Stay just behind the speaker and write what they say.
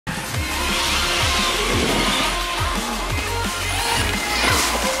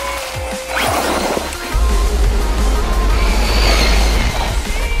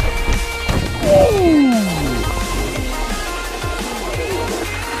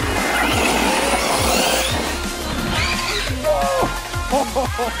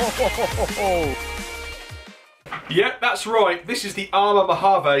Yep, that's right. This is the Arrma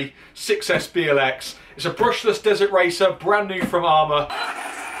Mojave 6S BLX. It's a brushless desert racer, brand new from Arrma.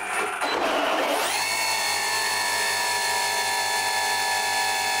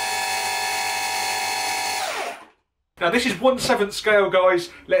 Now this is 1/7 scale, guys.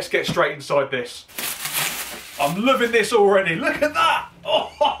 Let's get straight inside this. I'm loving this already. Look at that!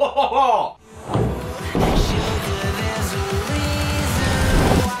 Oh,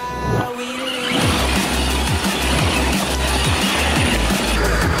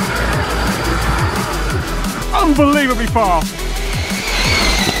 unbelievably fast.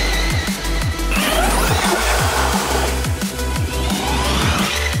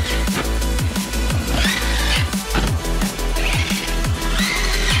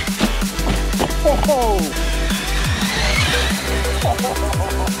 Oh.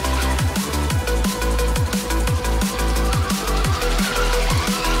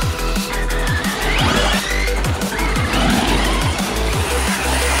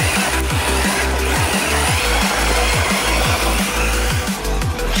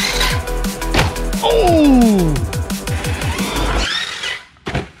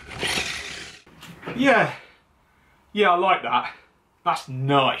 Yeah, I like that. That's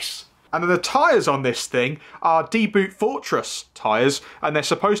nice. And then the tyres on this thing are dBoots Fortress tyres, and they're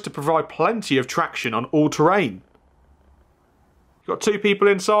supposed to provide plenty of traction on all terrain. Got 2 people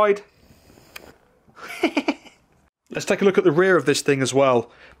inside. Let's take a look at the rear of this thing as well,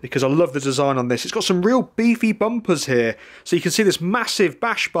 because I love the design on this. It's got some real beefy bumpers here. So you can see this massive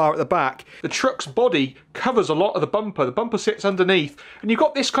bash bar at the back. The truck's body covers a lot of the bumper. The bumper sits underneath, and you've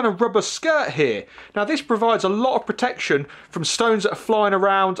got this kind of rubber skirt here. Now this provides a lot of protection from stones that are flying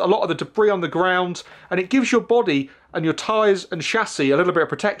around, a lot of the debris on the ground, and it gives your body and your tyres and chassis a little bit of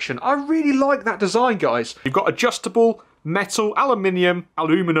protection. I really like that design, guys. You've got adjustable metal,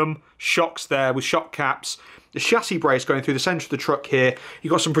 aluminum shocks there with shock caps. The chassis brace going through the centre of the truck here.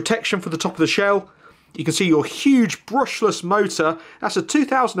 You've got some protection for the top of the shell. You can see your huge brushless motor. That's a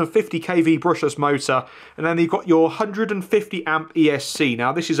 2050 kV brushless motor. And then you've got your 150 amp ESC.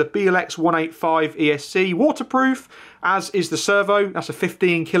 Now this is a BLX 185 ESC, waterproof, as is the servo. That's a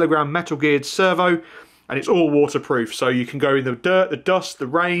 15 kilogram metal geared servo. And it's all waterproof. So you can go in the dirt, the dust, the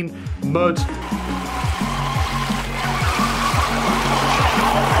rain, mud.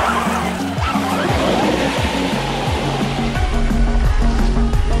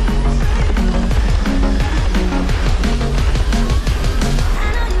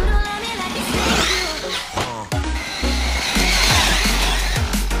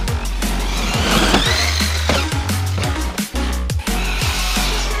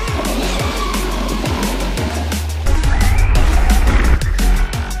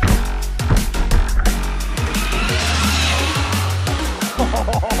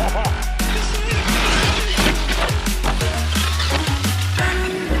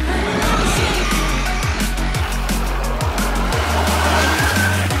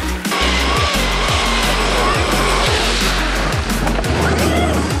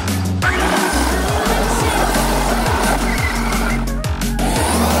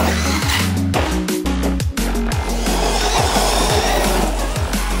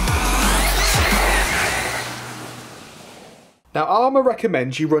 Now Arrma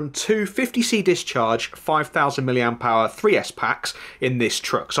recommends you run 2 50C discharge 5000 mAh 3S packs in this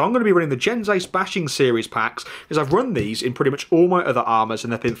truck. So I'm going to be running the Gens Ace Bashing Series packs, because I've run these in pretty much all my other Arrmas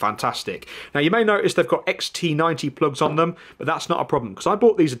and they've been fantastic. Now you may notice they've got XT90 plugs on them, but that's not a problem because I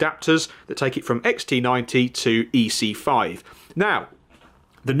bought these adapters that take it from XT90 to EC5. Now,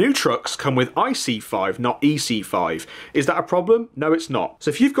 the new trucks come with IC5, not EC5. Is that a problem? No, it's not. So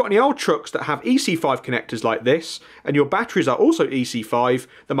if you've got any old trucks that have EC5 connectors like this, and your batteries are also EC5,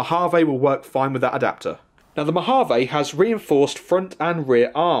 the Mojave will work fine with that adapter. Now the Mojave has reinforced front and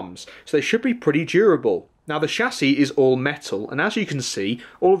rear arms, so they should be pretty durable. Now the chassis is all metal, and as you can see,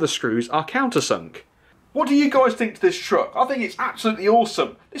 all the screws are countersunk. What do you guys think to this truck? I think it's absolutely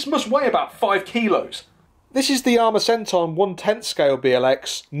awesome. This must weigh about 5 kilos. This is the Arrma Centon 1/10 scale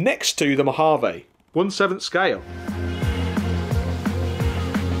BLX next to the Mojave, 1/7 scale.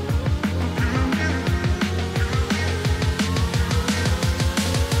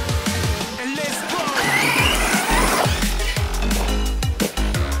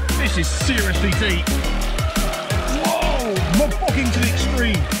 This is seriously deep. Whoa, motherfucking to the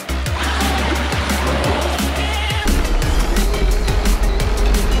extreme.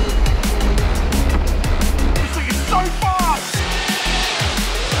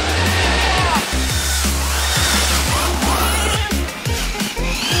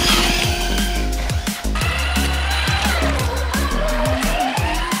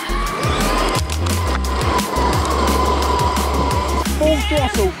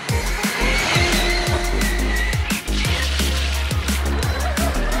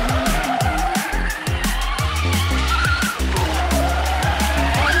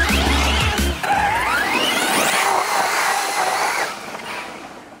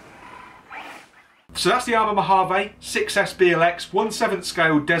 So that's the Arrma Mojave 6S BLX 1/7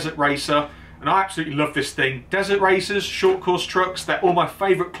 scale desert racer, and I absolutely love this thing. Desert racers, short course trucks, they're all my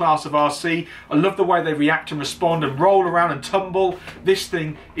favourite class of RC. I love the way they react and respond and roll around and tumble. This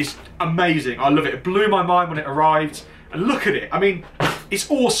thing is amazing. I love it. It blew my mind when it arrived. And look at it. I mean, it's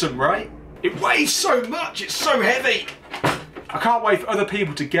awesome, right? It weighs so much. It's so heavy. I can't wait for other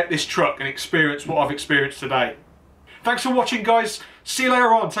people to get this truck and experience what I've experienced today. Thanks for watching, guys. See you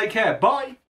later on. Take care. Bye.